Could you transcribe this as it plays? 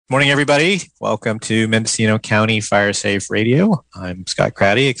Morning, everybody. Welcome to Mendocino County Fire Safe Radio. I'm Scott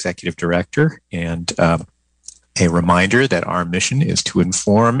Crowdy, Executive Director, and a reminder that our mission is to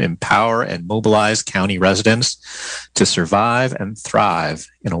inform, empower, and mobilize county residents to survive and thrive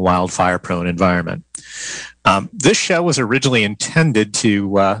in a wildfire-prone environment. This show was originally intended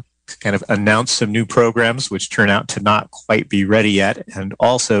to kind of announce some new programs, which turn out to not quite be ready yet, and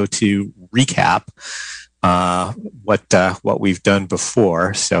also to recap what we've done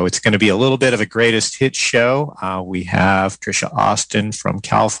before. So it's going to be a little bit of a greatest hits show. We have Tricia Austin from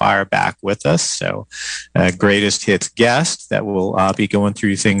CAL FIRE back with us. So a greatest hits guest that we'll be going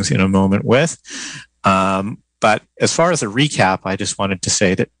through things in a moment with. But as far as a recap, I just wanted to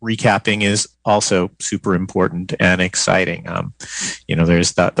say that recapping is also super important and exciting.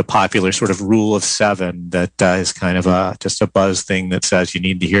 There's the popular sort of rule of seven that is kind of just a buzz thing that says you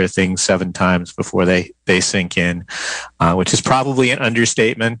need to hear things 7 times before they sink in, which is probably an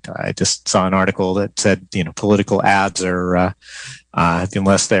understatement. I just saw an article that said, political ads are,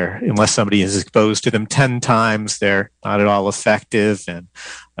 unless somebody is exposed to them 10 times, they're not at all effective. And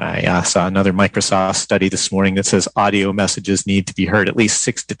I saw another Microsoft study this morning that says audio messages need to be heard at least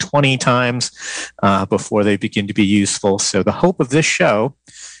 6 to 20 times before they begin to be useful. So the hope of this show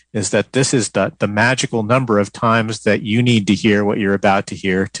is that this is the magical number of times that you need to hear what you're about to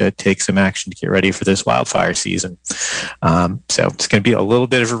hear to take some action to get ready for this wildfire season. So it's going to be a little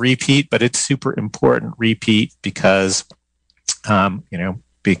bit of a repeat, but it's super important repeat because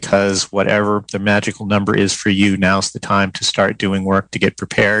whatever the magical number is for you, now's the time to start doing work to get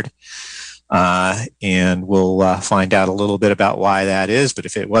prepared. And we'll find out a little bit about why that is. But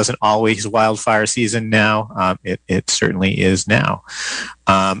if it wasn't always wildfire season now, it certainly is now.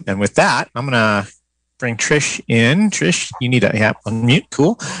 And with that, I'm going to bring Trish in. Trish, you need to unmute.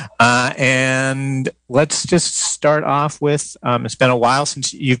 Cool. And let's just start off with, it's been a while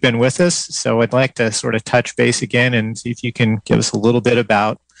since you've been with us, so I'd like to sort of touch base again and see if you can give us a little bit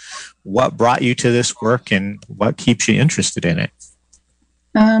about what brought you to this work and what keeps you interested in it.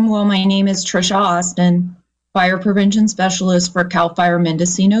 Well, my name is Tricia Austin, Fire Prevention Specialist for CAL FIRE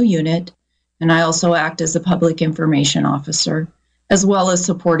Mendocino Unit, and I also act as a Public Information Officer, as well as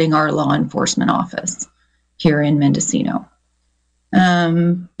supporting our law enforcement office here in Mendocino.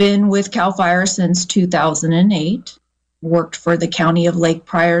 Been with CAL FIRE since 2008, worked for the County of Lake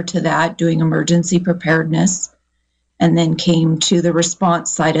prior to that, doing emergency preparedness, and then came to the response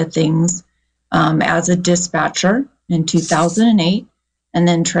side of things as a dispatcher in 2008, and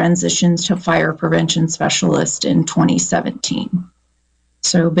then transitioned to Fire Prevention Specialist in 2017.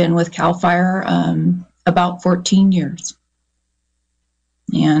 So been with CAL FIRE about 14 years.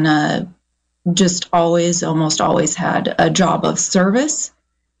 And almost always had a job of service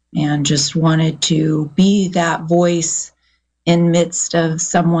and just wanted to be that voice in midst of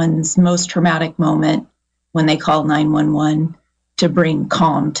someone's most traumatic moment when they call 911 to bring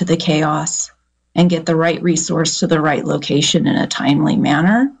calm to the chaos and get the right resource to the right location in a timely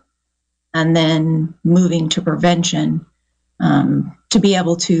manner. And then moving to prevention to be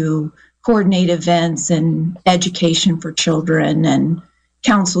able to coordinate events and education for children and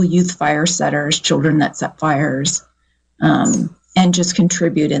counsel youth fire setters, children that set fires, and just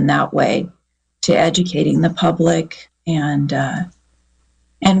contribute in that way to educating the public and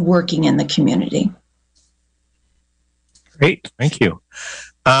working in the community. Great, thank you.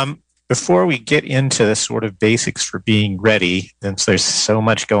 Before we get into the sort of basics for being ready, since there's so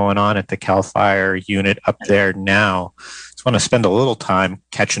much going on at the CAL FIRE unit up there now, I just want to spend a little time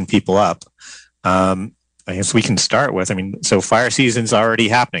catching people up. I guess we can start with, so fire season's already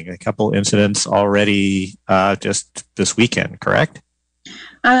happening. A couple incidents already just this weekend, correct?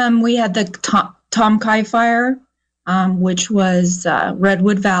 We had the Tom Kai fire, which was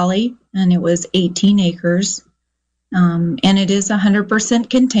Redwood Valley, and it was 18 acres. And it is 100%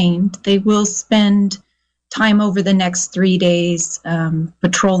 contained. They will spend time over the next 3 days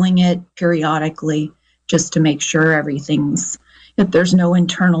patrolling it periodically just to make sure if there's no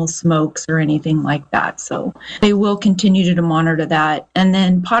internal smokes or anything like that. So they will continue to monitor that. And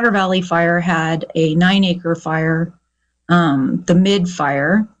then Potter Valley Fire had a 9-acre fire, the mid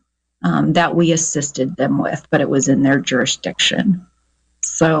fire, that we assisted them with, but it was in their jurisdiction.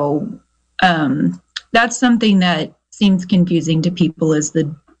 So that's something that seems confusing to people, is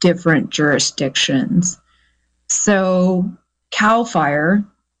the different jurisdictions. So CAL FIRE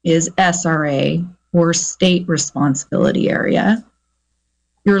is SRA, or state responsibility area.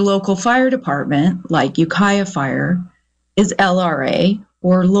 Your local fire department, like Ukiah Fire, is LRA,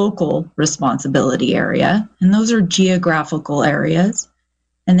 or local responsibility area, and those are geographical areas.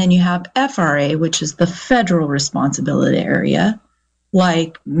 And then you have FRA, which is the federal responsibility area,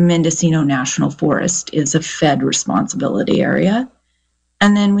 like Mendocino National Forest is a Fed responsibility area.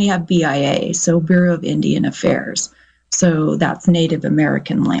 And then we have BIA, so Bureau of Indian Affairs. So that's Native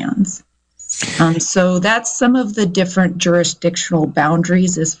American lands. So that's some of the different jurisdictional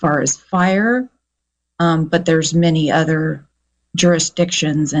boundaries as far as fire, but there's many other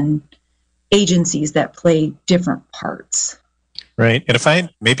jurisdictions and agencies that play different parts. Right. And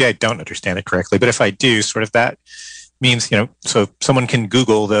maybe I don't understand it correctly, but if I do, sort of that means, so someone can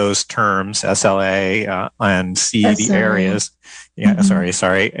Google those terms, SLA, and see SLA. the areas. Yeah, mm-hmm.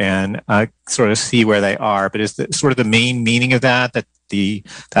 sorry. And sort of see where they are. But is sort of the main meaning of that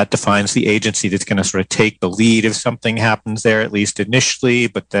defines the agency that's going to sort of take the lead if something happens there, at least initially,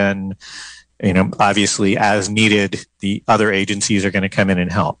 but then, obviously as needed, the other agencies are going to come in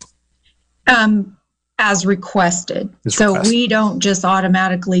and help. As requested. We don't just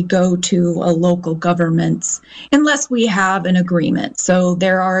automatically go to a local government's unless we have an agreement. So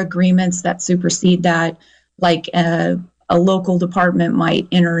there are agreements that supersede that, like a local department might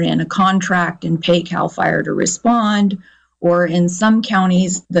enter in a contract and pay CAL FIRE to respond, or in some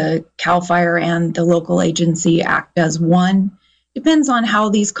counties, the CAL FIRE and the local agency act as one. Depends on how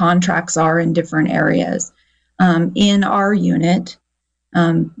these contracts are in different areas. In our unit,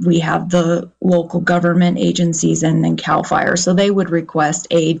 we have the local government agencies and then CAL FIRE. So they would request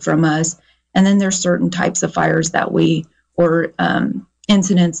aid from us. And then there's certain types of fires or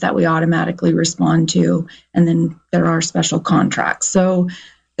incidents that we automatically respond to. And then there are special contracts. So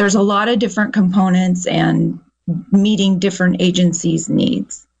there's a lot of different components and meeting different agencies'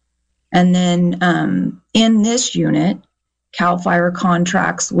 needs. And then in this unit, CAL FIRE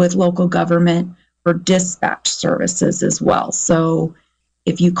contracts with local government for dispatch services as well. So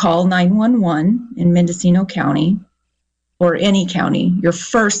if you call 911 in Mendocino County or any county, you're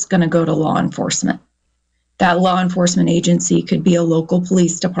first going to go to law enforcement. That law enforcement agency could be a local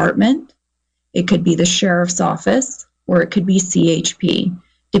police department, it could be the sheriff's office, or it could be CHP,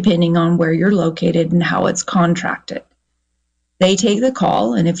 depending on where you're located and how it's contracted. They take the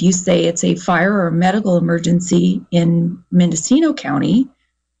call, and if you say it's a fire or medical emergency in Mendocino County,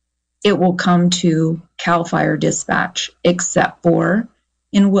 it will come to CAL FIRE dispatch, except for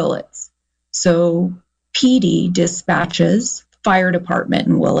in Willits. So PD dispatches fire department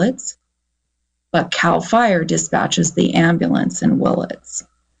in Willits, but CAL FIRE dispatches the ambulance in Willits.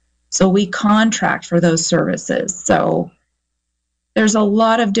 So we contract for those services. So there's a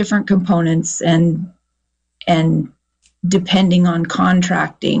lot of different components and depending on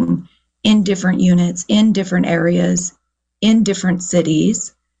contracting in different units, in different areas, in different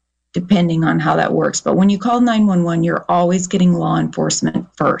cities, depending on how that works. But when you call 911, you're always getting law enforcement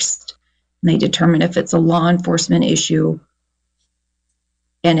first. And they determine if it's a law enforcement issue.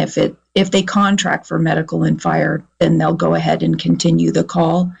 And if they contract for medical and fire, then they'll go ahead and continue the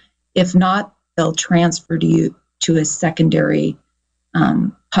call. If not, they'll transfer you to a secondary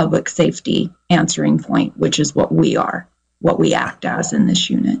public safety answering point, which is what we act as in this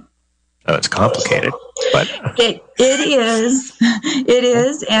unit. Oh, it's complicated, but it is,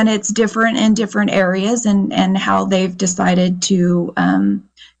 and it's different in different areas and how they've decided to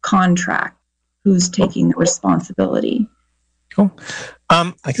contract who's taking the responsibility. Cool.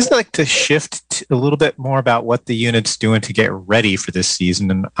 I guess I'd like to shift a little bit more about what the unit's doing to get ready for this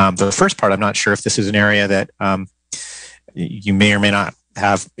season. And the first part, I'm not sure if this is an area that you may or may not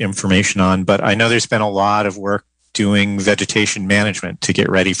have information on, but I know there's been a lot of work doing vegetation management to get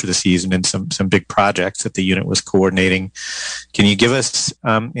ready for the season and some big projects that the unit was coordinating. Can you give us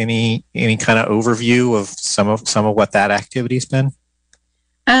any kind of overview of some of what that activity's been?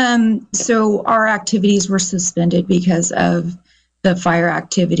 So our activities were suspended because of the fire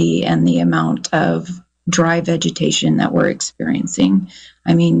activity and the amount of dry vegetation that we're experiencing.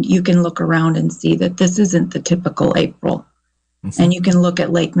 I mean, you can look around and see that this isn't the typical April. Mm-hmm. And you can look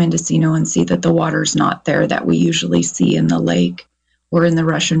at Lake Mendocino and see that the water's not there that we usually see in the lake or in the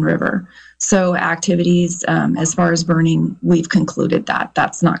Russian River. So activities, as far as burning, we've concluded that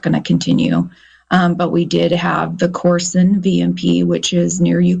that's not going to continue. But we did have the Corson VMP, which is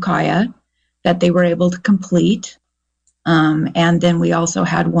near Ukiah, that they were able to complete. And then we also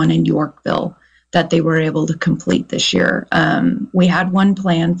had one in Yorkville that they were able to complete this year. We had one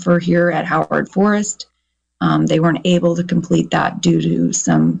planned for here at Howard Forest. They weren't able to complete that due to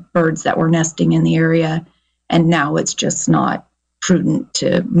some birds that were nesting in the area. And now it's just not prudent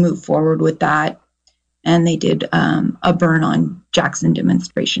to move forward with that. And they did a burn on Jackson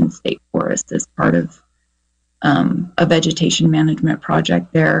Demonstration State Forest as part of a vegetation management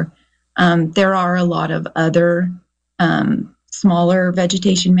project there. There are a lot of other smaller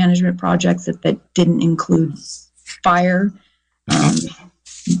vegetation management projects that didn't include fire.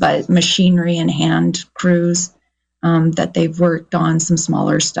 but machinery and hand crews that they've worked on some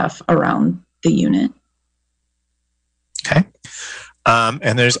smaller stuff around the unit. Okay.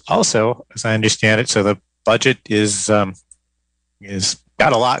 And there's also, as I understand it, so the budget is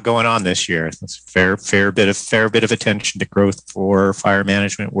got a lot going on this year. It's fair bit of attention to growth for fire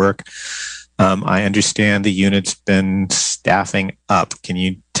management work. I understand the unit's been staffing up. Can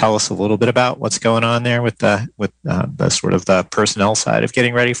you tell us a little bit about what's going on there with the sort of the personnel side of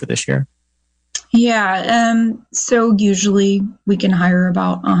getting ready for this year? Yeah. So usually we can hire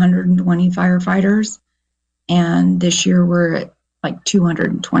about 120 firefighters, and this year we're at like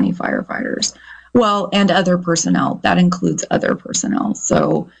 220 firefighters. Well, and other personnel. That includes other personnel.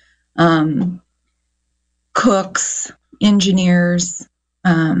 So cooks, engineers,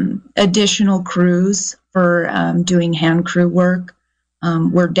 additional crews for doing hand crew work.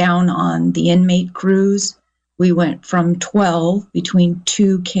 We're down on the inmate crews. We went from 12 between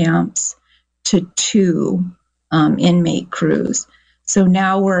 2 camps to 2 inmate crews. So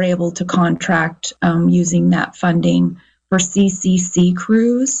now we're able to contract using that funding for CCC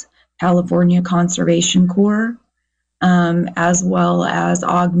crews, California Conservation Corps, as well as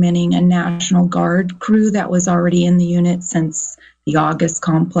augmenting a National Guard crew that was already in the unit since the August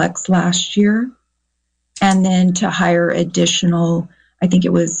complex last year. And then to hire additional, I think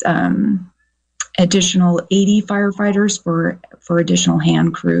it was additional 80 firefighters for additional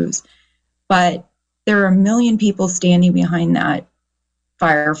hand crews. But there are 1 million people standing behind that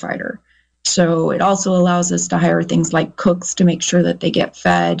firefighter. So it also allows us to hire things like cooks to make sure that they get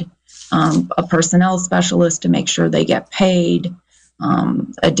fed, a personnel specialist to make sure they get paid,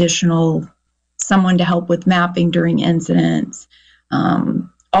 additional someone to help with mapping during incidents.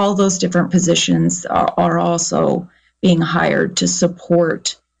 All those different positions are also being hired to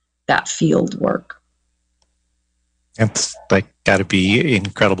support that field work. It's like got to be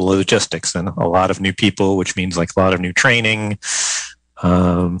incredible logistics and a lot of new people, which means like a lot of new training.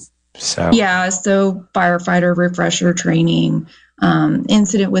 So firefighter refresher training,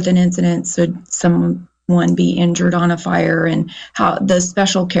 incident with an incident. So someone be injured on a fire, and how the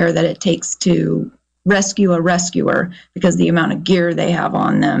special care that it takes to rescue a rescuer because the amount of gear they have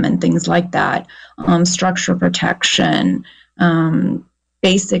on them and things like that. Structure protection,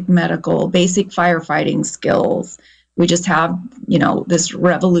 basic medical, basic firefighting skills. We just have, this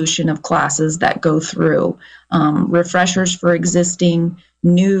revolution of classes that go through refreshers for existing,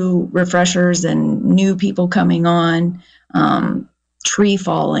 new refreshers and new people coming on, tree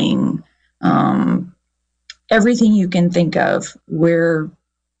falling, everything you can think of. We're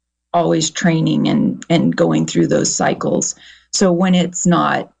always training and going through those cycles. So when it's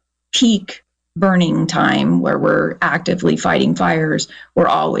not peak burning time where we're actively fighting fires, we're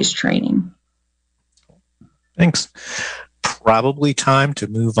always training. Thanks. Probably time to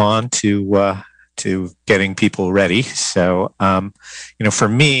move on to getting people ready. So, for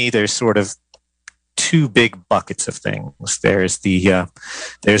me, there's sort of 2 big buckets of things. There's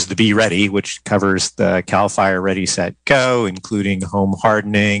the Be Ready, which covers the CAL FIRE Ready, Set, Go, including home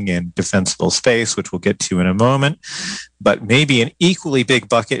hardening and defensible space, which we'll get to in a moment. But maybe an equally big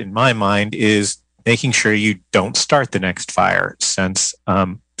bucket in my mind is making sure you don't start the next fire, since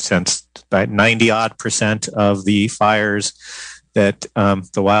about 90% of the fires that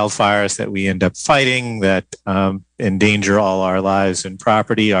the wildfires that we end up fighting that endanger all our lives and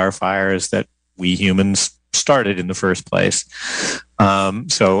property are fires that we humans started in the first place.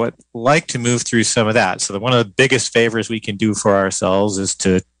 So I'd like to move through some of that. So one of the biggest favors we can do for ourselves is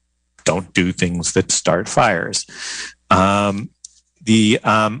to don't do things that start fires.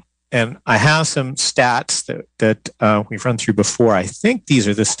 And I have some stats that we've run through before. I think these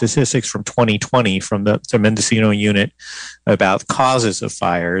are the statistics from 2020 from the Mendocino unit about causes of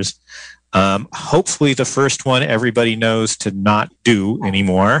fires. Hopefully the first one everybody knows to not do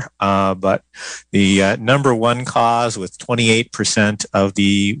anymore. But the number one cause with 28% of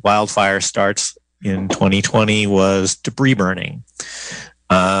the wildfire starts in 2020 was debris burning.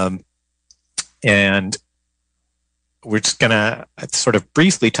 And we're just going to sort of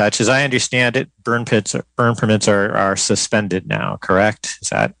briefly touch, as I understand it, burn permits are suspended now, correct? Is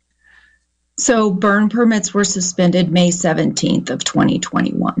that? So burn permits were suspended May 17th of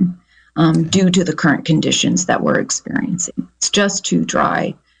 2021 due to the current conditions that we're experiencing. It's just too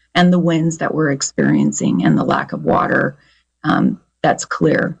dry, and the winds that we're experiencing and the lack of water, that's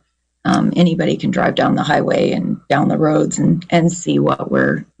clear. Anybody can drive down the highway and down the roads and see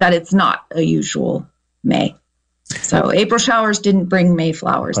that it's not a usual May. So April showers didn't bring May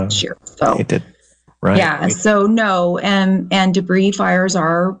flowers this year. So it did, right? Yeah. So no, and debris fires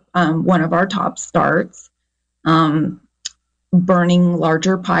are one of our top starts. burning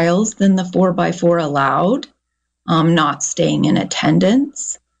larger piles than the 4x4 allowed, not staying in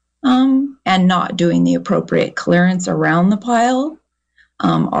attendance, and not doing the appropriate clearance around the pile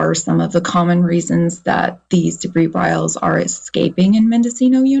are some of the common reasons that these debris piles are escaping in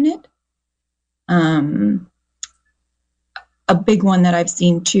Mendocino unit. A big one that I've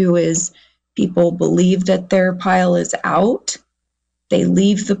seen too is people believe that their pile is out. They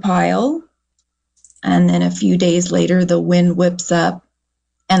leave the pile, and then a few days later, the wind whips up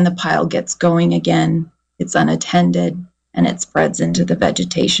and the pile gets going again. It's unattended and it spreads into the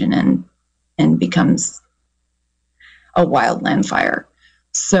vegetation and becomes a wildland fire.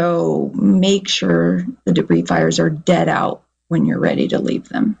 So make sure the debris fires are dead out when you're ready to leave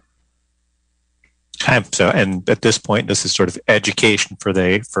them. So, and at this point, this is sort of education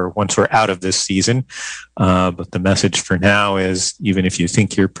for once we're out of this season. But the message for now is, even if you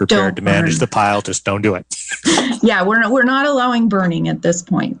think you're prepared to manage the pile, just don't do it. Yeah, we're not allowing burning at this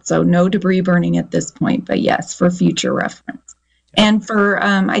point. So no debris burning at this point, but yes, for future reference. Yep. And for,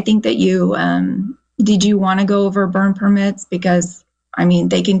 I think that did you want to go over burn permits? Because, I mean,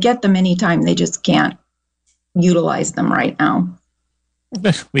 they can get them anytime. They just can't utilize them right now.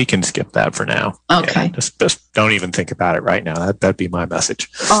 We can skip that for now. Okay. Yeah, just don't even think about it right now. That'd be my message.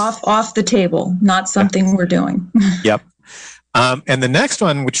 Off the table, not something we're doing. Yep. And the next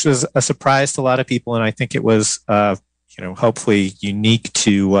one, which was a surprise to a lot of people, and I think it was, hopefully unique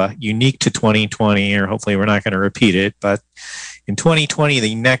to 2020, or hopefully we're not going to repeat it. But in 2020,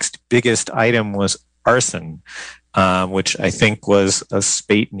 the next biggest item was arson, which I think was a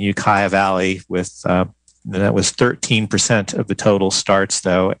spate in the Ukiah Valley with. That was 13% of the total starts,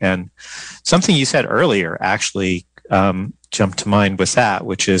 though. And something you said earlier actually jumped to mind with that,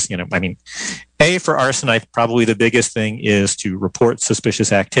 which is, for arson, probably the biggest thing is to report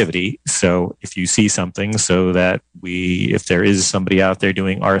suspicious activity. So if you see something, so that if there is somebody out there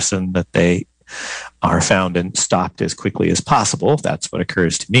doing arson, that they are found and stopped as quickly as possible. That's what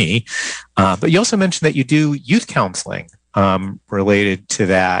occurs to me. But you also mentioned that you do youth counseling related to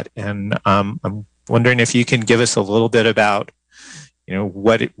that. And I'm wondering if you can give us a little bit about,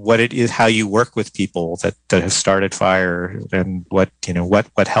 what it is, how you work with people that have started fire, and what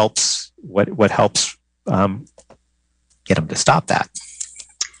helps get them to stop that.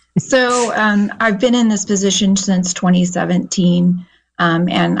 So I've been in this position since 2017,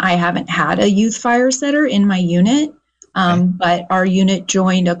 and I haven't had a youth fire setter in my unit. But our unit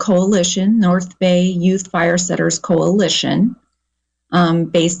joined a coalition, North Bay Youth Fire Setters Coalition,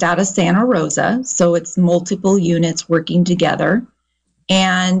 based out of Santa Rosa. So it's multiple units working together.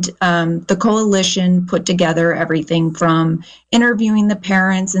 And the coalition put together everything from interviewing the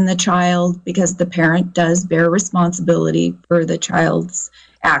parents and the child, because the parent does bear responsibility for the child's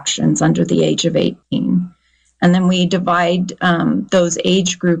actions under the age of 18. And then we divide those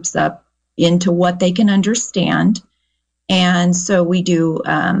age groups up into what they can understand. And so we do,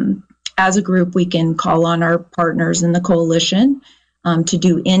 as a group, we can call on our partners in the coalition to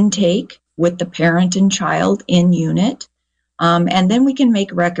do intake with the parent and child in unit. And then we can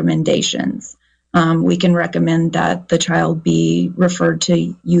make recommendations. We can recommend that the child be referred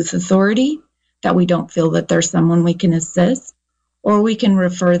to youth authority, that we don't feel that there's someone we can assist, or we can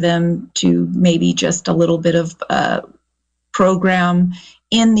refer them to maybe just a little bit of program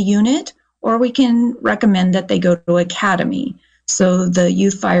in the unit, or we can recommend that they go to academy. So the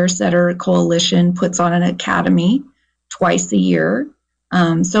Youth Fire Setter Coalition puts on an academy twice a year.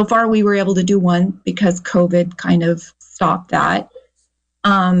 So far, we were able to do one because COVID kind of stopped that.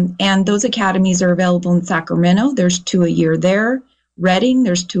 And those academies are available in Sacramento. There's 2 a year there. Redding,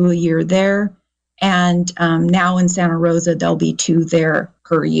 there's 2 a year there. And now in Santa Rosa, there'll be 2 there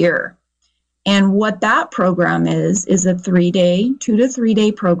per year. And what that program is a 2 to 3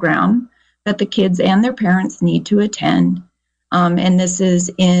 day program that the kids and their parents need to attend. And this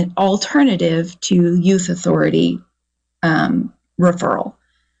is an alternative to youth authority referral.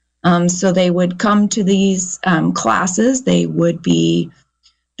 So they would come to these classes. The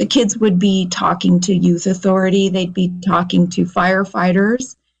kids would be talking to youth authority. They'd be talking to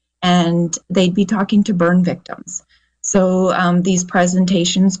firefighters, and they'd be talking to burn victims. So these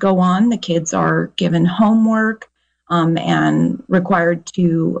presentations go on. The kids are given homework and required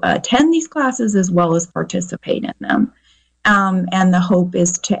to attend these classes as well as participate in them. And the hope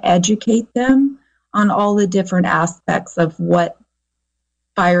is to educate them on all the different aspects of what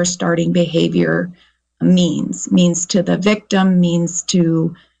fire starting behavior means to the victim, means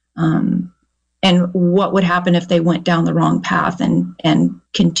to, and what would happen if they went down the wrong path and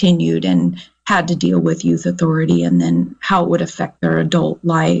continued and had to deal with youth authority, and then how it would affect their adult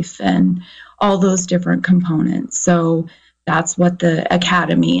life and all those different components. So that's what the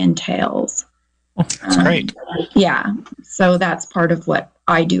academy entails. That's great. Yeah. So that's part of what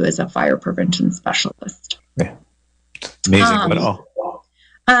I do as a fire prevention specialist. Yeah. Amazing.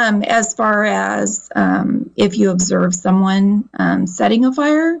 As far as if you observe someone setting a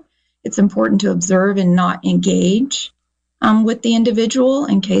fire, it's important to observe and not engage with the individual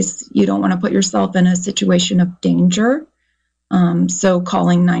in case you don't want to put yourself in a situation of danger. So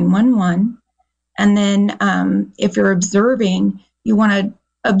calling 911. And then if you're observing, you want to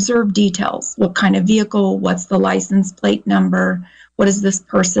observe details. What kind of vehicle? What's the license plate number? What does this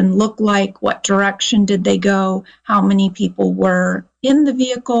person look like? What direction did they go? How many people were in the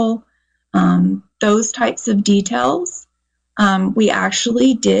vehicle? Those types of details. We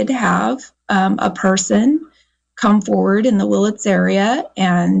actually did have a person come forward in the Willits area,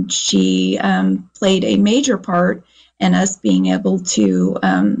 and she played a major part in us being able to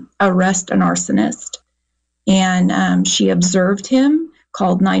arrest an arsonist. And she observed him,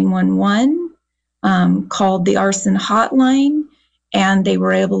 called 911, called the arson hotline, and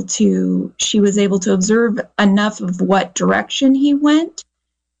she was able to observe enough of what direction he went.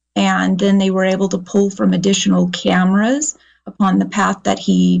 And then they were able to pull from additional cameras upon the path that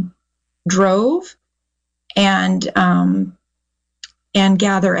he drove and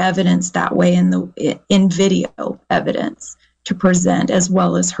gather evidence that way in video evidence to present, as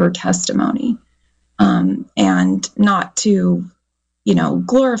well as her testimony. And not to,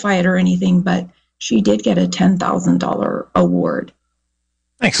 glorify it or anything, but she did get a $10,000 award.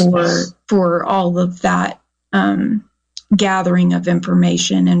 Thanks. For all of that gathering of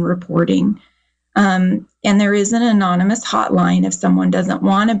information and reporting. And there is an anonymous hotline if someone doesn't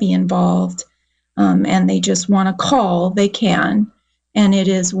want to be involved and they just want to call, they can. And it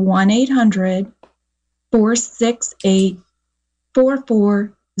is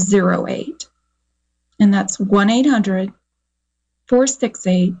 1-800-468-4408. And that's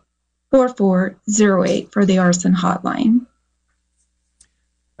 1-800-468-4408 for the arson hotline.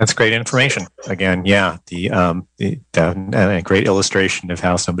 That's great information. Again, yeah, a great illustration of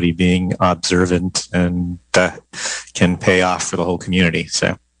how somebody being observant and can pay off for the whole community.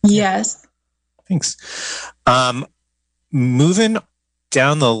 So yes, thanks. Moving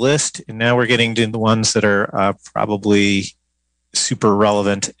down the list, and now we're getting to the ones that are probably super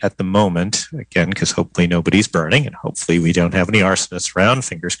relevant at the moment, again, because hopefully nobody's burning and hopefully we don't have any arsonists around,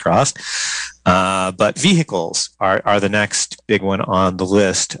 fingers crossed. But vehicles are the next big one on the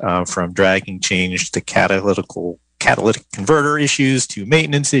list, from dragging change to catalytic converter issues to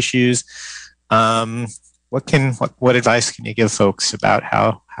maintenance issues. What advice can you give folks about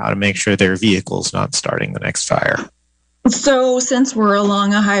how to make sure their vehicle's not starting the next fire? So since we're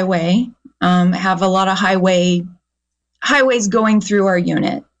along a highway, have a lot of highways going through our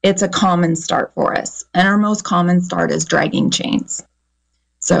unit, it's a common start for us. And our most common start is dragging chains.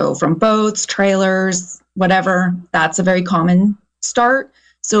 So from boats, trailers, whatever, that's a very common start.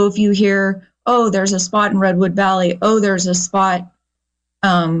 So if you hear, oh, there's a spot in Redwood Valley, oh, there's a spot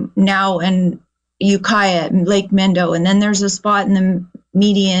now in Ukiah and Lake Mendo, and then there's a spot in the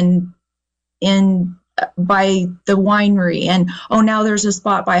median by the winery, and oh, now there's a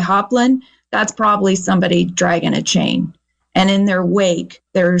spot by Hopland, that's probably somebody dragging a chain. And in their wake,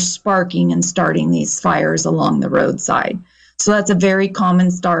 they're sparking and starting these fires along the roadside. So that's a very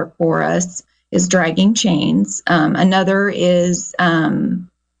common start for us, is dragging chains. Another is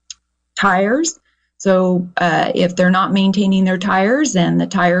tires. So if they're not maintaining their tires and the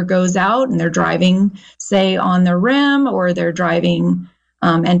tire goes out and they're driving, say, on the rim, or they're driving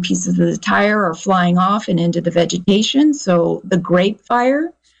and pieces of the tire are flying off and into the vegetation. So the grape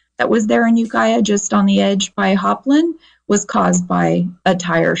fire that was there in Ukiah, just on the edge by Hopland, was caused by a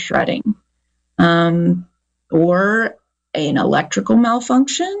tire shredding or an electrical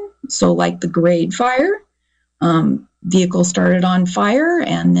malfunction. So like the grade fire, vehicle started on fire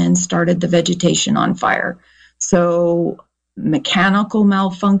and then started the vegetation on fire. So mechanical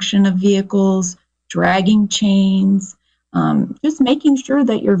malfunction of vehicles, dragging chains, just making sure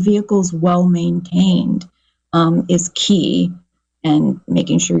that your vehicle's well maintained is key, and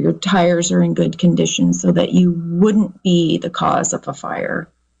making sure your tires are in good condition so that you wouldn't be the cause of a fire.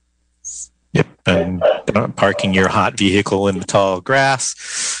 Yep, and parking your hot vehicle in the tall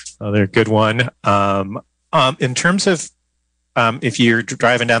grass, another good one. In terms of if you're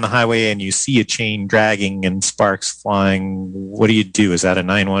driving down the highway and you see a chain dragging and sparks flying, what do you do? Is that a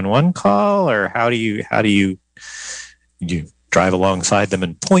 911 call, or how do you drive alongside them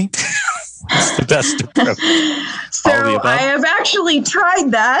and point? What's the best approach? So I have actually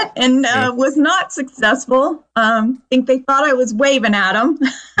tried that and was not successful. I think they thought I was waving at them.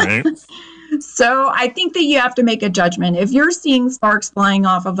 Right. So I think that you have to make a judgment. If you're seeing sparks flying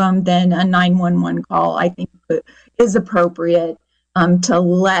off of them, then a 911 call, I think, is appropriate to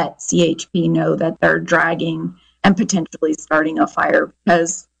let CHP know that they're dragging and potentially starting a fire,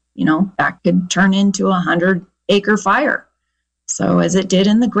 because, that could turn into a 100-acre fire. So as it did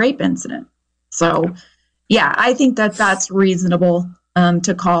in the grape incident. So, yeah, I think that that's reasonable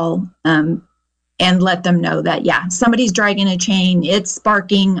to call and let them know that, yeah, somebody's dragging a chain, it's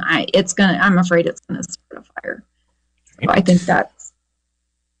sparking, I'm afraid it's gonna start a fire. So I think that's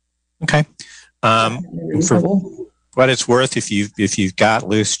okay. Reasonable. For what it's worth, if you've got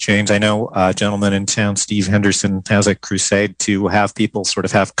loose chains, I know a gentleman in town, Steve Henderson, has a crusade to have people sort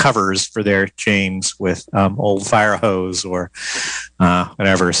of have covers for their chains with old fire hose or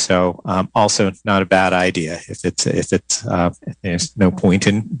whatever. So also not a bad idea if there's no point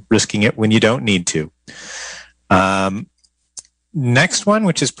in risking it when you don't need to. Next one,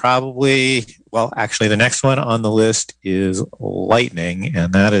 which is probably, actually the next one on the list is lightning,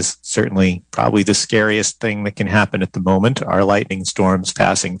 and that is certainly probably the scariest thing that can happen at the moment, are lightning storms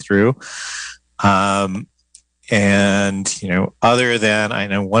passing through. And, other than, I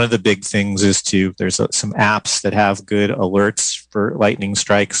know one of the big things is there's some apps that have good alerts for lightning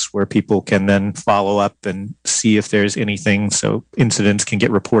strikes where people can then follow up and see if there's anything, so incidents can get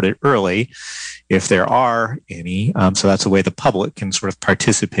reported early if there are any. So that's a way the public can sort of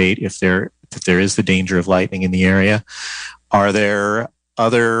participate if there is the danger of lightning in the area. Are there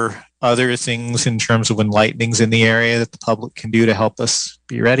other things in terms of when lightning's in the area that the public can do to help us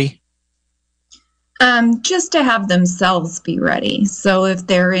be ready? Just to have themselves be ready. So if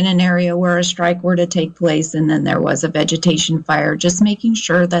they're in an area where a strike were to take place and then there was a vegetation fire, just making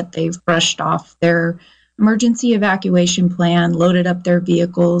sure that they've brushed off their emergency evacuation plan, loaded up their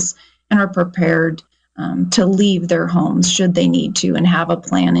vehicles, and are prepared to leave their homes should they need to, and have a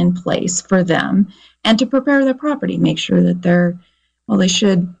plan in place for them, and to prepare their property. Make sure that they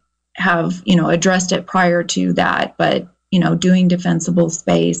should have, addressed it prior to that, but doing defensible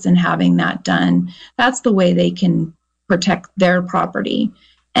space and having that done, that's the way they can protect their property.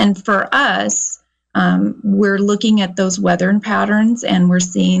 And for us, we're looking at those weather patterns, and we're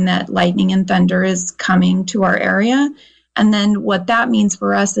seeing that lightning and thunder is coming to our area. And then what that means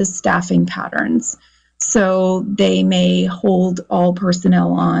for us is staffing patterns. So they may hold all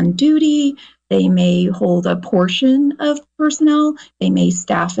personnel on duty. They may hold a portion of personnel. They may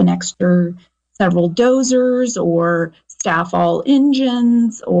staff an extra several dozers, or staff all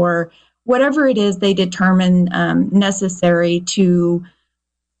engines, or whatever it is they determine necessary to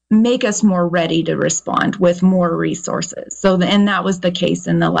make us more ready to respond with more resources. And that was the case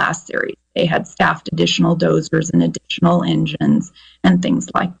in the last series. They had staffed additional dozers and additional engines and things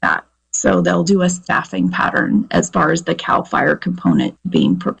like that. So they'll do a staffing pattern as far as the CAL FIRE component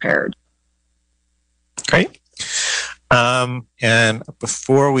being prepared. Great. And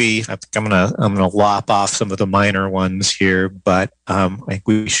before I think I'm gonna lop off some of the minor ones here, but I think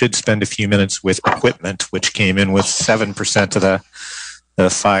we should spend a few minutes with equipment, which came in with 7% of the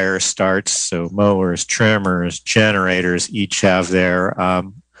fire starts. So mowers, trimmers, generators each have their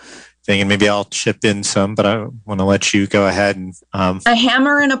thing, and maybe I'll chip in some, but I want to let you go ahead and a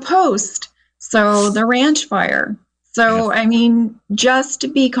hammer and a post. So the ranch fire. So yeah. I mean, just to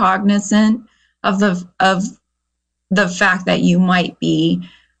be cognizant of the fact that you might be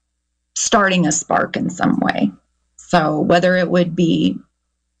starting a spark in some way. So whether it would be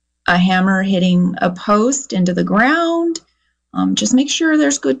a hammer hitting a post into the ground, just make sure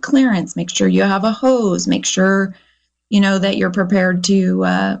there's good clearance. Make sure you have a hose. Make sure, that you're prepared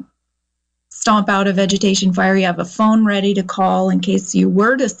to stomp out a vegetation fire. You have a phone ready to call in case you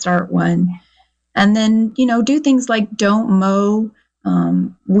were to start one. And then, do things like don't mow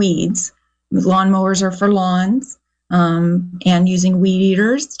weeds. Lawnmowers are for lawns. And using weed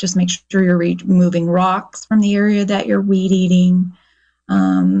eaters, just make sure you're removing rocks from the area that you're weed eating,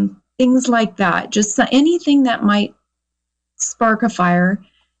 things like that. Just anything that might spark a fire,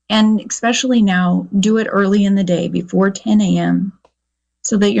 and especially now, do it early in the day before 10 a.m.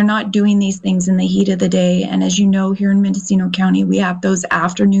 so that you're not doing these things in the heat of the day. And as you know, here in Mendocino County, we have those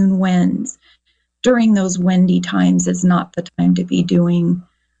afternoon winds. During those windy times is not the time to be doing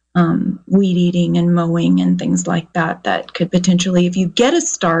weed eating and mowing and things like that. That could potentially, if you get a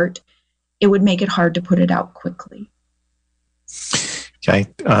start, it would make it hard to put it out quickly. Okay.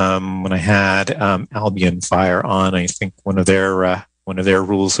 When I had Albion Fire on, I think one of their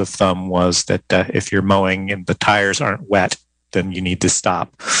rules of thumb was that if you're mowing and the tires aren't wet, then you need to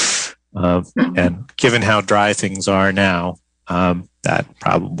stop. And given how dry things are now, that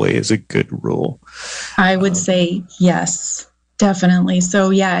probably is a good rule. I would say yes. Definitely. So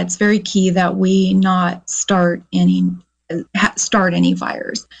yeah, it's very key that we not start any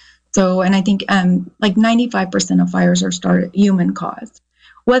fires. So, and I think like 95% of fires are started human caused,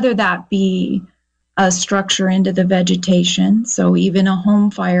 whether that be a structure into the vegetation. So even a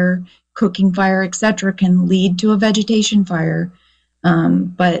home fire, cooking fire, etc., can lead to a vegetation fire.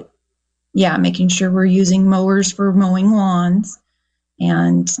 But yeah, making sure we're using mowers for mowing lawns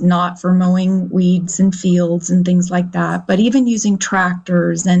and not for mowing weeds and fields and things like that, but even using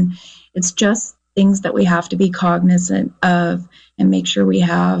tractors. And it's just things that we have to be cognizant of and make sure we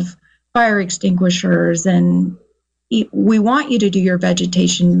have fire extinguishers. And we want you to do your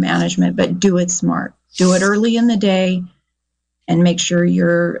vegetation management, but do it smart. Do it early in the day and make sure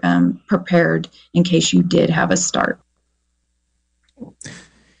you're prepared in case you did have a start.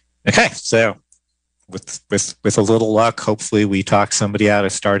 Okay, so with a little luck, hopefully we talked somebody out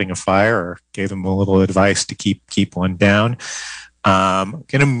of starting a fire or gave them a little advice to keep one down. I'm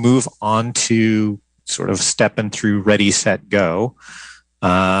going to move on to sort of stepping through Ready, Set, Go,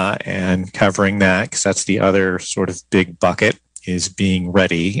 and covering that, because that's the other sort of big bucket, is being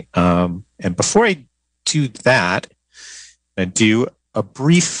ready. And before I do that, I do a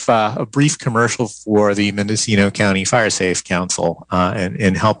brief commercial for the Mendocino County Fire Safe Council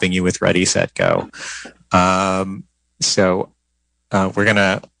in helping you with Ready, Set, Go. So we're going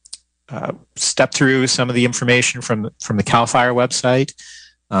to step through some of the information from the CAL FIRE website.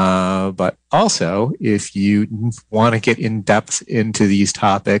 But also, if you want to get in depth into these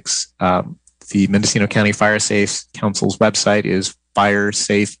topics, the Mendocino County Fire Safe Council's website is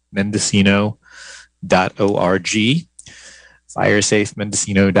firesafemendocino.org.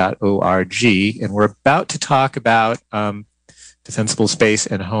 firesafemendocino.org. And we're about to talk about defensible space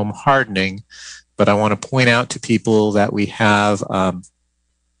and home hardening, but I want to point out to people that we have, so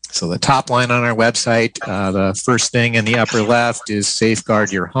the top line on our website, the first thing in the upper left is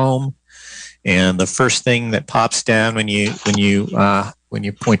safeguard your home. And the first thing that pops down when you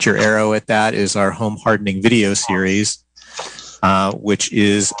point your arrow at that is our home hardening video series, which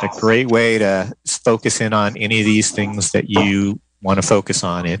is a great way to focus in on any of these things that you want to focus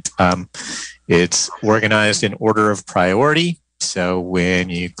on. It's organized in order of priority. So when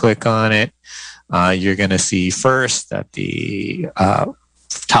you click on it, you're going to see first that the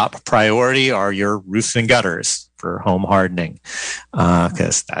top priority are your roofs and gutters for home hardening,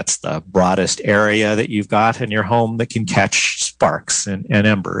 because that's the broadest area that you've got in your home that can catch sparks and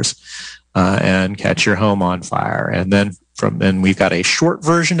embers and catch your home on fire. And then we've got a short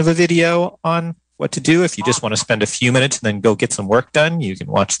version of a video on what to do. If you just want to spend a few minutes and then go get some work done, you can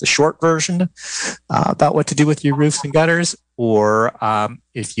watch the short version about what to do with your roofs and gutters. Or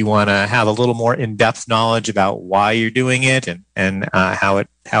if you want to have a little more in-depth knowledge about why you're doing it and how it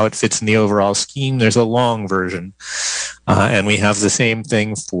fits in the overall scheme, there's a long version. And we have the same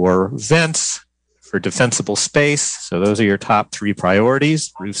thing for vents, for defensible space. So those are your top three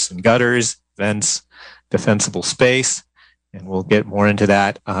priorities: roofs and gutters, vents, defensible space. And we'll get more into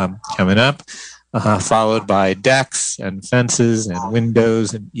that coming up. Followed by decks and fences and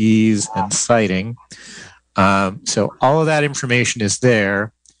windows and eaves and siding. So all of that information is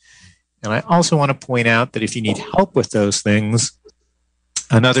there. And I also want to point out that if you need help with those things,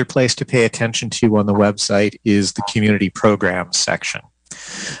 another place to pay attention to on the website is the community programs section.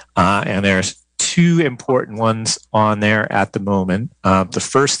 And there's two important ones on there at the moment. The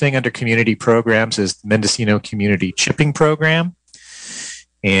first thing under community programs is the Mendocino Community Chipping Program.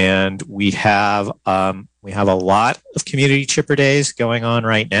 And we have a lot of community chipper days going on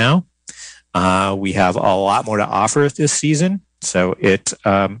right now. We have a lot more to offer this season, so it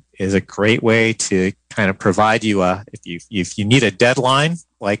is a great way to kind of provide you if you need a deadline,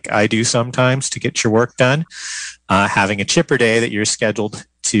 like I do sometimes, to get your work done. Having a chipper day that you're scheduled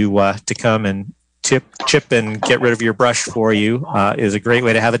to come and chip and get rid of your brush for you is a great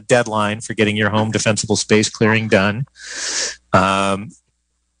way to have a deadline for getting your home defensible space clearing done.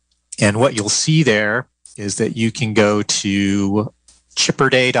 And what you'll see there is that you can go to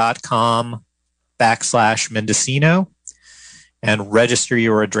chipperday.com/Mendocino and register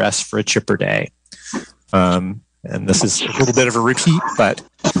your address for a chipper day. And this is a little bit of a repeat, but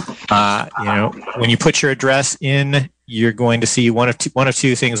when you put your address in, you're going to see one of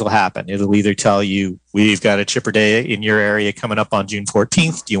two things will happen. It'll either tell you, we've got a chipper day in your area coming up on June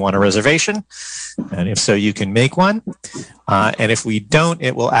 14th. Do you want a reservation? And if so, you can make one. And if we don't,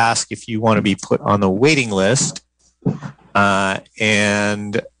 it will ask if you want to be put on the waiting list.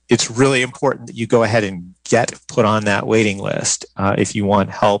 And it's really important that you go ahead and get put on that waiting list if you want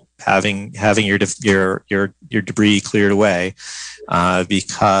help having your debris cleared away,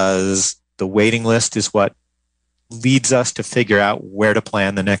 because the waiting list is what leads us to figure out where to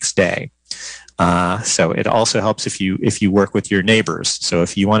plan the next day. So it also helps if you work with your neighbors. So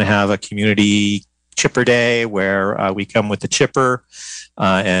if you want to have a community chipper day where we come with the chipper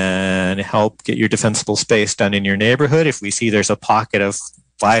and help get your defensible space done in your neighborhood, if we see there's a pocket of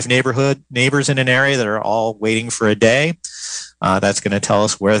 5 neighbors in an area that are all waiting for a day, that's going to tell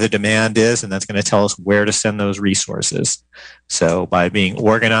us where the demand is, and that's going to tell us where to send those resources. So by being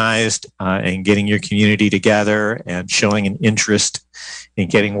organized and getting your community together and showing an interest in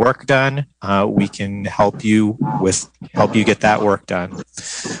getting work done, we can help you get that work done.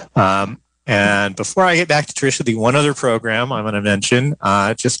 And before I get back to Tricia, the one other program I'm going to mention,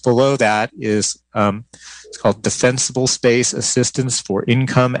 just below that is it's called Defensible Space Assistance for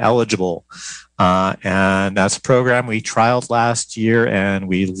Income Eligible. And that's a program we trialed last year, and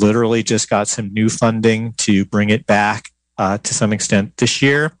we literally just got some new funding to bring it back to some extent this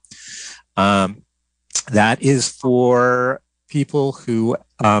year. That is for people who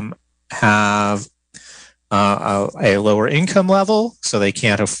have a lower income level, so they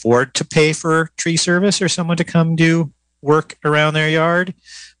can't afford to pay for tree service or someone to come do work around their yard.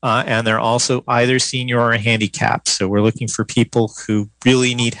 And they're also either senior or handicapped. So we're looking for people who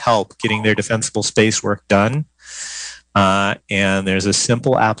really need help getting their defensible space work done. And there's a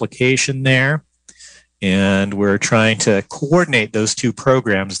simple application there. And we're trying to coordinate those two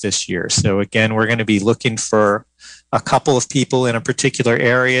programs this year. So again, we're going to be looking for a couple of people in a particular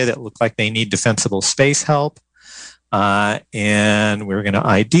area that look like they need defensible space help. And we're going to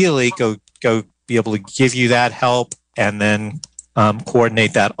ideally go be able to give you that help and then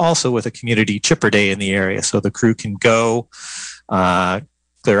coordinate that also with a community chipper day in the area. So the crew can go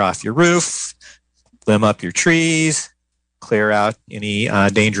clear off your roof, limb up your trees, clear out any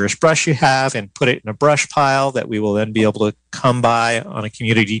dangerous brush you have, and put it in a brush pile that we will then be able to come by on a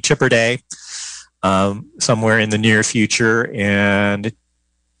community chipper day somewhere in the near future and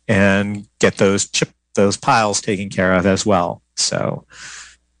get those piles taken care of as well. So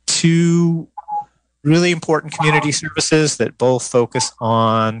 2 really important community services that both focus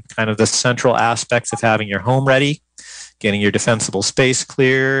on kind of the central aspects of having your home ready, getting your defensible space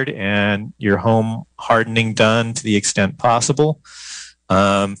cleared, and your home hardening done to the extent possible.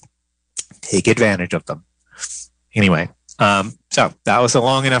 Take advantage of them. Anyway, so that was a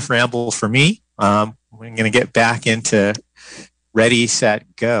long enough ramble for me. We're going to get back into ready,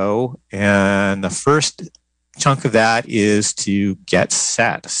 set, go. And the first chunk of that is to get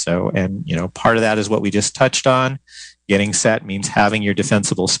set. So, and part of that is what we just touched on. Getting set means having your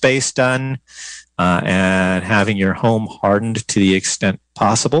defensible space done and having your home hardened to the extent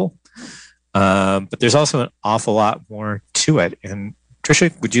possible. But there's also an awful lot more to it. And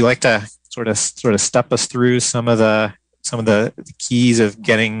Tricia, would you like to sort of step us through some of the keys of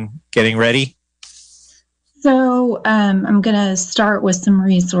getting ready? So I'm going to start with some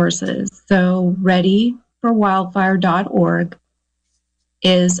resources. So readyforwildfire.org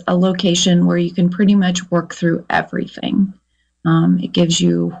is a location where you can pretty much work through everything. It gives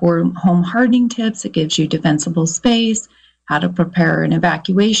you home hardening tips. It gives you defensible space, how to prepare an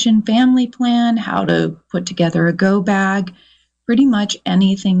evacuation family plan, how to put together a go bag, pretty much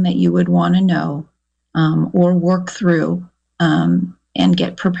anything that you would want to know or work through and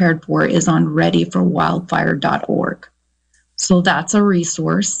get prepared for is on readyforwildfire.org. So that's a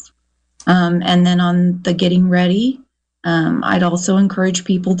resource. And then on the getting ready, I'd also encourage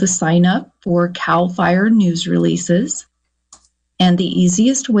people to sign up for CAL FIRE news releases. And the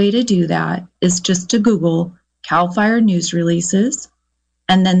easiest way to do that is just to Google CAL FIRE news releases,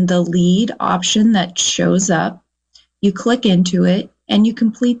 and then the lead option that shows up, you click into it and you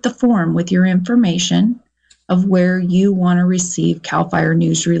complete the form with your information of where you want to receive CAL FIRE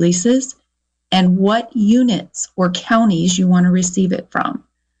news releases and what units or counties you want to receive it from.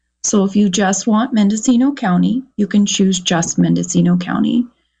 So if you just want Mendocino County, you can choose just Mendocino County.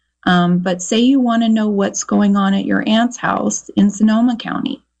 But say you want to know what's going on at your aunt's house in Sonoma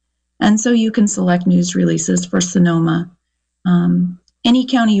County. And so you can select news releases for Sonoma. Any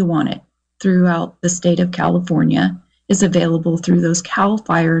county you want it throughout the state of California is available through those CAL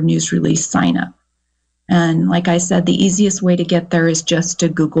FIRE news release sign up. And like I said, the easiest way to get there is just to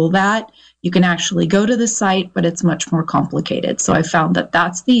Google that. You can actually go to the site, but it's much more complicated. So I found that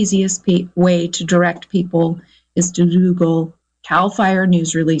that's the easiest way to direct people is to Google CAL FIRE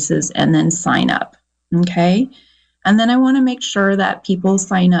news releases and then sign up. Okay. And then I want to make sure that people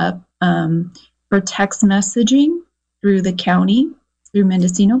sign up for text messaging through the county, through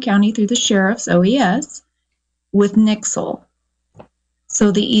Mendocino County, through the sheriff's OES with Nixle.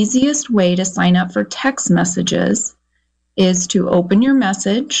 So the easiest way to sign up for text messages is to open your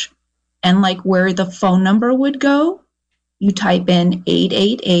message, And like where the phone number would go, you type in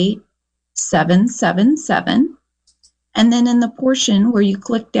 888-777. And then in the portion where you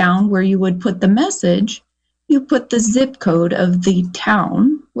click down where you would put the message, you put the zip code of the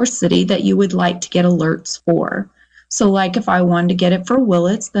town or city that you would like to get alerts for. So like if I wanted to get it for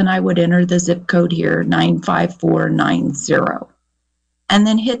Willits, then I would enter the zip code here, 95490, and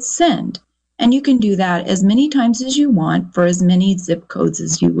then hit send. And you can do that as many times as you want for as many zip codes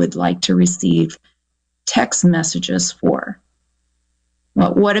as you would like to receive text messages for.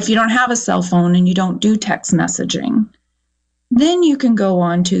 Well, what if you don't have a cell phone and you don't do text messaging? Then you can go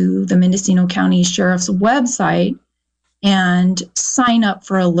on to the Mendocino County Sheriff's website and sign up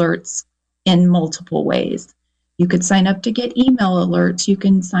for alerts in multiple ways. You could sign up to get email alerts. You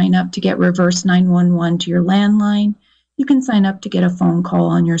can sign up to get reverse 911 to your landline. You can sign up to get a phone call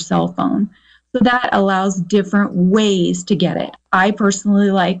on your cell phone. So that allows different ways to get it. I personally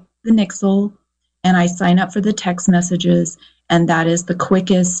like the Nixle, and I sign up for the text messages, and that is the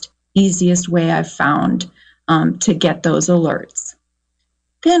quickest, easiest way I've found to get those alerts.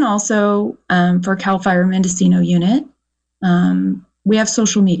 Then also for CAL FIRE Mendocino unit, we have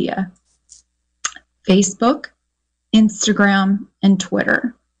social media, Facebook, Instagram, and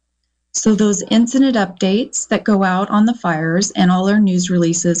Twitter. So those incident updates that go out on the fires and all our news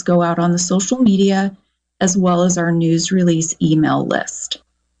releases go out on the social media as well as our news release email list.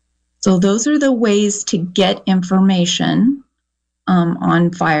 So those are the ways to get information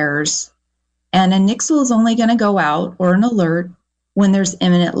on fires. And a Nixle is only going to go out, or an alert, when there's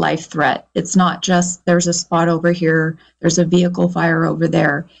imminent life threat. It's not just there's a spot over here, there's a vehicle fire over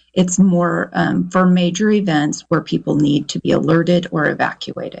there. It's more for major events where people need to be alerted or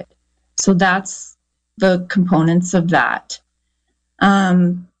evacuated. So that's the components of that.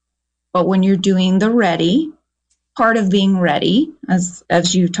 But when you're doing the ready, part of being ready,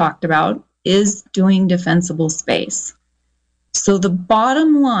 as you talked about, is doing defensible space. So the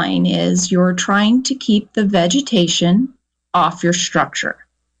bottom line is you're trying to keep the vegetation off your structure,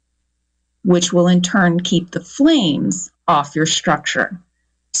 which will in turn keep the flames off your structure.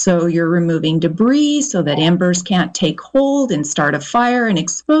 So you're removing debris so that embers can't take hold and start a fire and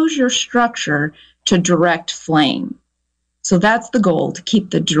expose your structure to direct flame. So that's the goal, to keep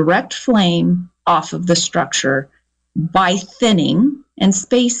the direct flame off of the structure by thinning and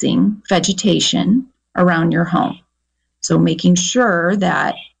spacing vegetation around your home. So making sure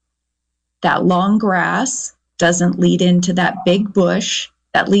that that long grass doesn't lead into that big bush,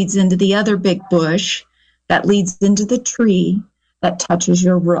 that leads into the other big bush, that leads into the tree that touches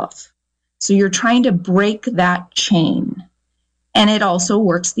your roof. So you're trying to break that chain. And it also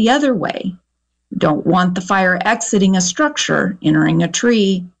works the other way. You don't want the fire exiting a structure, entering a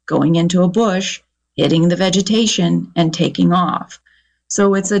tree, going into a bush, hitting the vegetation, and taking off.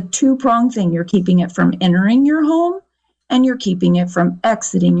 So it's a two-pronged thing. You're keeping it from entering your home, and you're keeping it from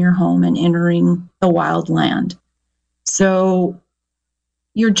exiting your home and entering the wild land. So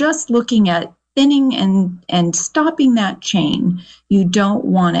you're just looking at thinning and stopping that chain. You don't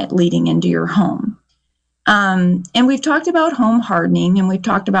want it leading into your home. And we've talked about home hardening, and we've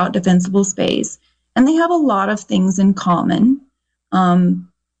talked about defensible space, and they have a lot of things in common.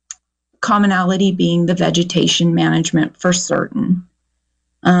 Commonality being the vegetation management for certain.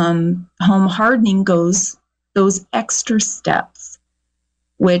 Home hardening goes those extra steps,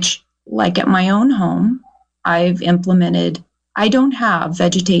 which, like at my own home, I've implemented. I don't have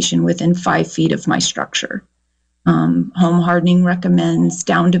vegetation within 5 feet of my structure. Home hardening recommends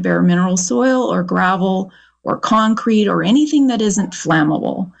down to bare mineral soil or gravel or concrete or anything that isn't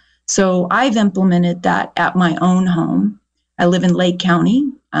flammable. So I've implemented that at my own home. I live in Lake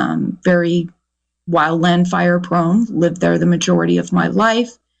County, very wildland fire prone, lived there the majority of my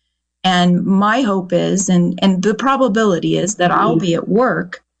life. And my hope is, and the probability is that I'll be at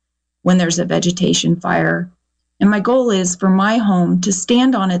work when there's a vegetation fire. And my goal is for my home to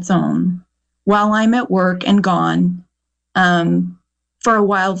stand on its own while I'm at work and gone, for a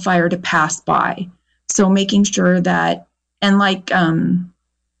wildfire to pass by. So making sure that, and like,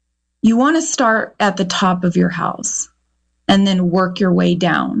 you want to start at the top of your house and then work your way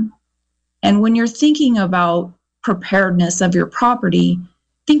down. And when you're thinking about preparedness of your property,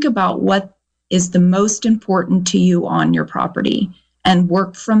 think about what is the most important to you on your property and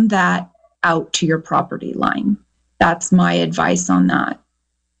work from that out to your property line. That's my advice on that.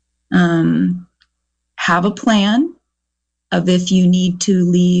 Have a plan of if you need to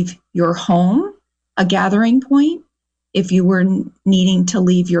leave your home, a gathering point, if you were needing to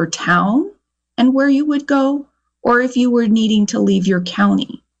leave your town and where you would go, or if you were needing to leave your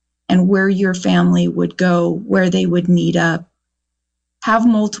county and where your family would go, where they would meet up. have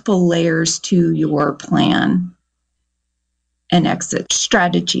multiple layers to your plan and exit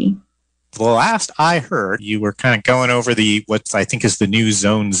strategy. The last I heard, you were kind of going over what I think is the new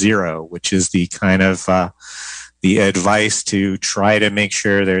Zone Zero, which is the kind of the advice to try to make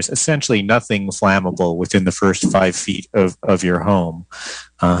sure there's essentially nothing flammable within the first 5 feet of your home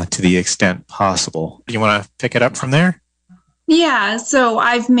to the extent possible. You want to pick it up from there? Yeah, so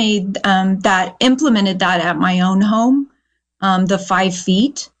I've made implemented that at my own home, the 5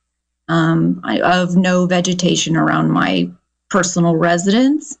 feet of no vegetation around my personal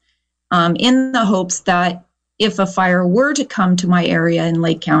residence, in the hopes that if a fire were to come to my area in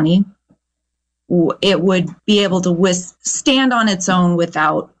Lake County, it would be able to stand on its own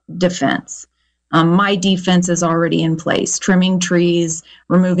without defense. My defense is already in place: trimming trees,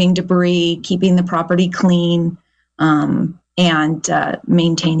 removing debris, keeping the property clean, and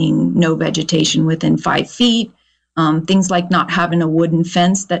maintaining no vegetation within 5 feet. Things like not having a wooden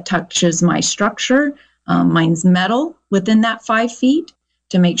fence that touches my structure. Mine's metal within that 5 feet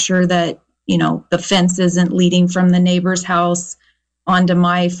to make sure that, the fence isn't leading from the neighbor's house onto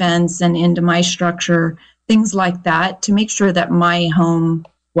my fence and into my structure, things like that, to make sure that my home,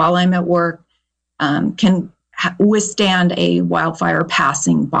 while I'm at work, can withstand a wildfire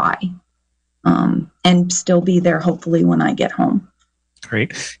passing by, and still be there hopefully when I get home.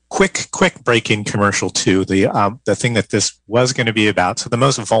 Great. Quick break-in commercial too. The thing that this was going to be about. So the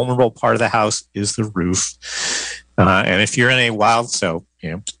most vulnerable part of the house is the roof. And if you're in a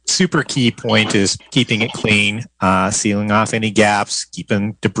super key point is keeping it clean, sealing off any gaps,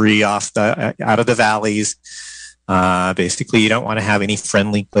 keeping debris out of the valleys. Basically, you don't want to have any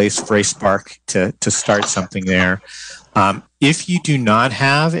friendly place for a spark to start something there. If you do not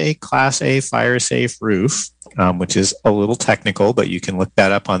have a Class A fire safe roof, which is a little technical, but you can look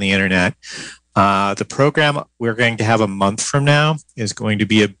that up on the internet. The program we're going to have a month from now is going to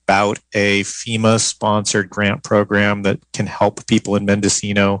be about a FEMA-sponsored grant program that can help people in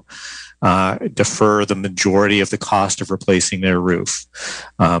Mendocino defer the majority of the cost of replacing their roof.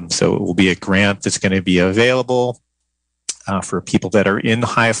 So it will be a grant that's going to be available for people that are in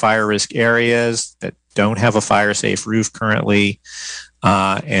high fire risk areas that don't have a fire safe roof currently,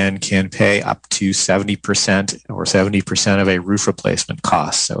 and can pay up to 70% or 70% of a roof replacement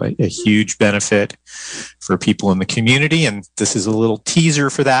cost. So a huge benefit for people in the community. And this is a little teaser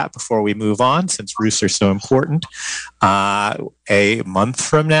for that before we move on, since roofs are so important. A month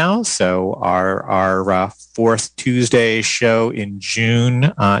from now, so our fourth Tuesday show in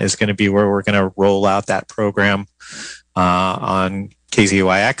June is going to be where we're going to roll out that program on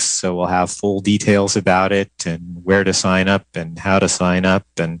KZYX, so we'll have full details about it and where to sign up and how to sign up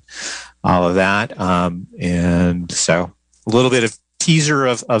and all of that. And so a little bit of teaser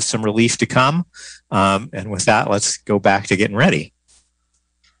of some relief to come. And with that, let's go back to getting ready.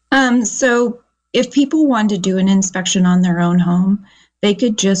 So if people want to do an inspection on their own home, they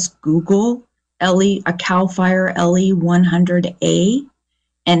could just Google a CAL FIRE LE 100A,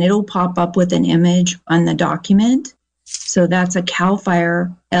 and it'll pop up with an image on the document. So that's a CAL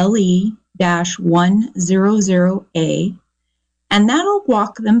FIRE LE-100A, and that'll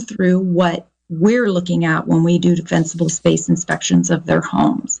walk them through what we're looking at when we do defensible space inspections of their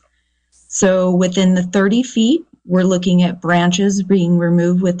homes. So within the 30 feet, we're looking at branches being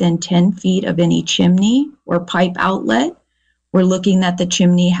removed within 10 feet of any chimney or pipe outlet. We're looking that the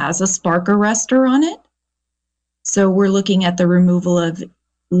chimney has a spark arrestor on it. So we're looking at the removal of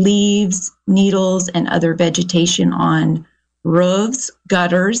leaves, needles, and other vegetation on roofs,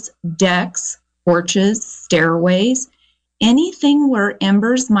 gutters, decks, porches, stairways, anything where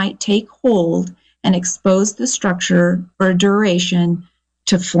embers might take hold and expose the structure for a duration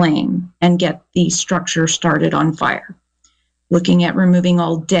to flame and get the structure started on fire. Looking at removing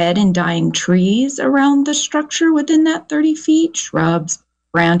all dead and dying trees around the structure within that 30 feet, shrubs,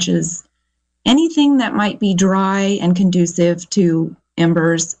 branches, anything that might be dry and conducive to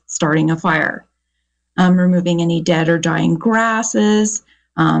embers starting a fire. Removing any dead or dying grasses,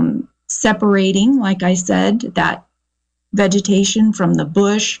 separating, like I said, that vegetation from the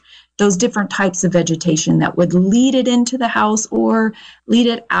bush, those different types of vegetation that would lead it into the house or lead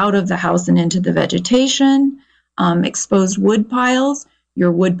it out of the house and into the vegetation. Exposed wood piles.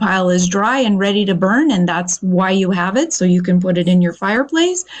 Your wood pile is dry and ready to burn, and that's why you have it, so you can put it in your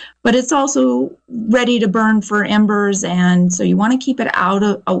fireplace, but it's also ready to burn for embers, and so you want to keep it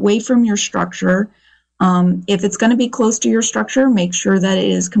away from your structure. If it's going to be close to your structure, make sure that it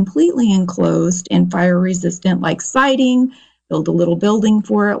is completely enclosed and fire resistant, like siding, build a little building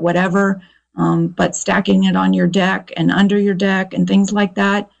for it, whatever, but stacking it on your deck and under your deck and things like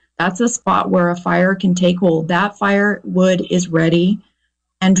that, that's a spot where a fire can take hold. That firewood is ready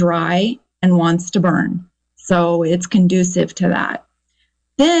and dry and wants to burn. So it's conducive to that.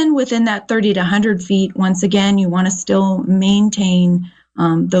 Then within that 30 to 100 feet, once again, you want to still maintain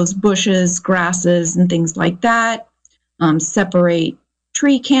those bushes, grasses, and things like that. Separate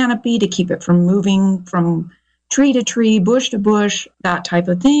tree canopy to keep it from moving from tree to tree, bush to bush, that type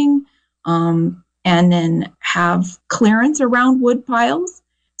of thing. And then have clearance around wood piles.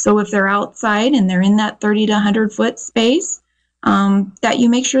 So if they're outside and they're in that 30 to 100 foot space, that you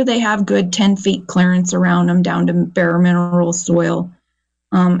make sure they have good 10 feet clearance around them down to bare mineral soil,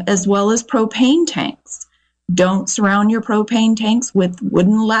 as well as propane tanks. Don't surround your propane tanks with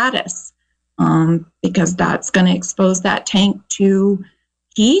wooden lattice, because that's going to expose that tank to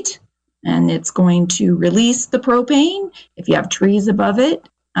heat and it's going to release the propane. If you have trees above it,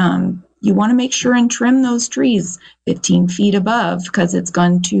 you want to make sure and trim those trees 15 feet above, because it's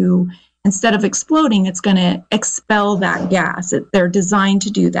going to, instead of exploding, it's going to expel that gas. They're designed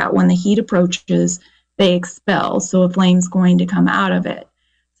to do that. When the heat approaches, they expel. So a flame's going to come out of it.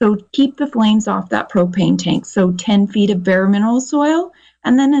 So keep the flames off that propane tank. So 10 feet of bare mineral soil,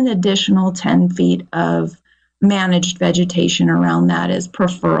 and then an additional 10 feet of managed vegetation around that is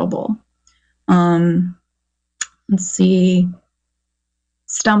preferable. Let's see.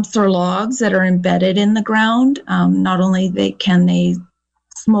 Stumps or logs that are embedded in the ground, not only can they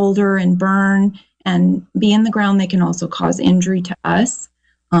smolder and burn and be in the ground, they can also cause injury to us.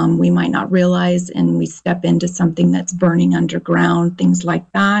 We might not realize, and we step into something that's burning underground, things like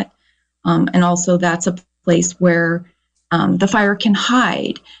that. And also that's a place where the fire can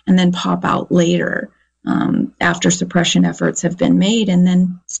hide and then pop out later after suppression efforts have been made, and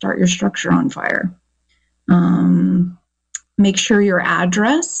then start your structure on fire. Make sure your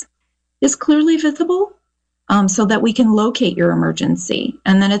address is clearly visible, so that we can locate your emergency,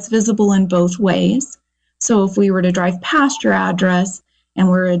 and then it's visible in both ways. So if we were to drive past your address and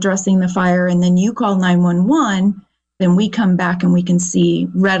we're addressing the fire and then you call 911, then we come back and we can see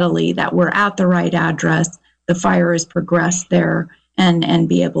readily that we're at the right address, the fire has progressed there, and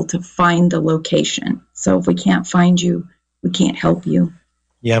be able to find the location. So if we can't find you, we can't help you.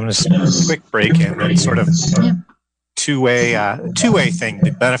 Yeah, I'm going to quick break in and sort of two-way thing.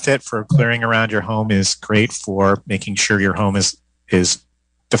 The benefit for clearing around your home is great for making sure your home is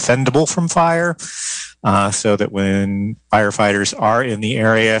defendable from fire, so that when firefighters are in the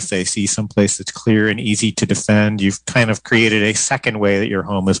area, if they see someplace that's clear and easy to defend, you've kind of created a second way that your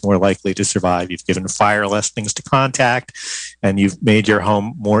home is more likely to survive. You've given fire less things to contact, and you've made your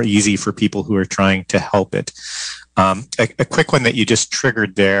home more easy for people who are trying to help it. A quick one that you just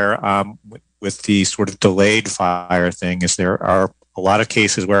triggered there, with the sort of delayed fire thing, is there are a lot of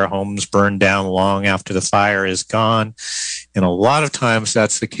cases where homes burn down long after the fire is gone. And a lot of times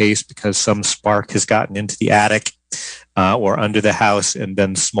that's the case because some spark has gotten into the attic or under the house and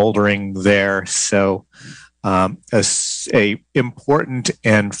been smoldering there. So a important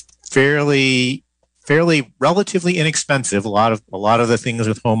and fairly relatively inexpensive. A lot of the things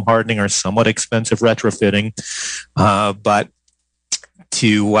with home hardening are somewhat expensive retrofitting, but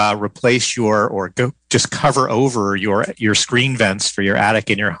to replace just cover over your screen vents for your attic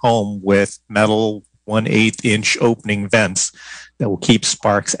in your home with metal 1/8 inch opening vents that will keep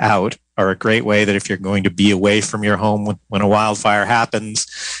sparks out are a great way that if you're going to be away from your home when a wildfire happens,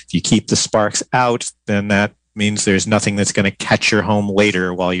 if you keep the sparks out, then that means there's nothing that's going to catch your home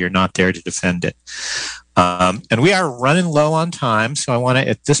later while you're not there to defend it. And we are running low on time, so I want to,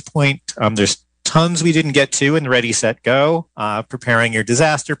 at this point, there's tons we didn't get to in Ready, Set, Go, preparing your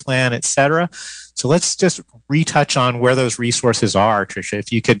disaster plan, etc. So let's just retouch on where those resources are, Tricia.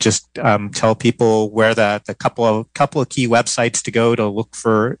 If you could just tell people where the couple of key websites to go to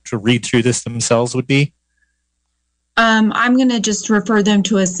read through this themselves would be. I'm going to just refer them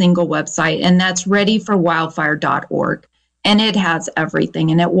to a single website, and that's readyforwildfire.org. And it has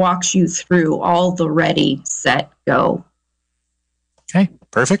everything, and it walks you through all the Ready, Set, Go. Okay,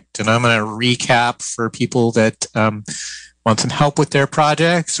 perfect. And I'm going to recap for people that want some help with their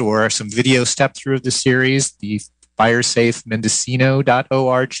projects or some video step through of the series, the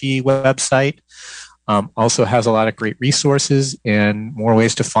firesafemendocino.org website. Also has a lot of great resources and more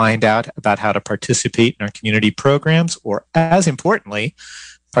ways to find out about how to participate in our community programs, or as importantly,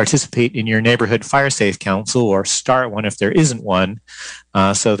 participate in your neighborhood fire safe council, or start one if there isn't one,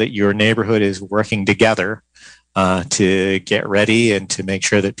 so that your neighborhood is working together to get ready and to make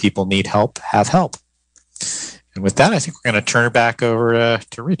sure that people need help have help. And with that, I think we're going to turn it back over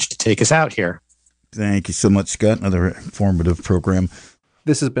to Rich to take us out here. Thank you so much, Scott. Another informative program.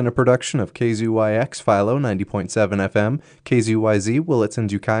 This has been a production of KZYX Philo 90.7 FM, KZYZ Willits and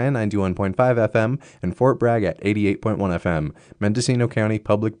Ukiah 91.5 FM, and Fort Bragg at 88.1 FM, Mendocino County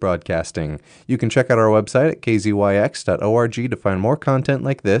Public Broadcasting. You can check out our website at kzyx.org to find more content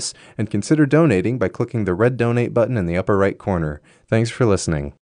like this, and consider donating by clicking the red donate button in the upper right corner. Thanks for listening.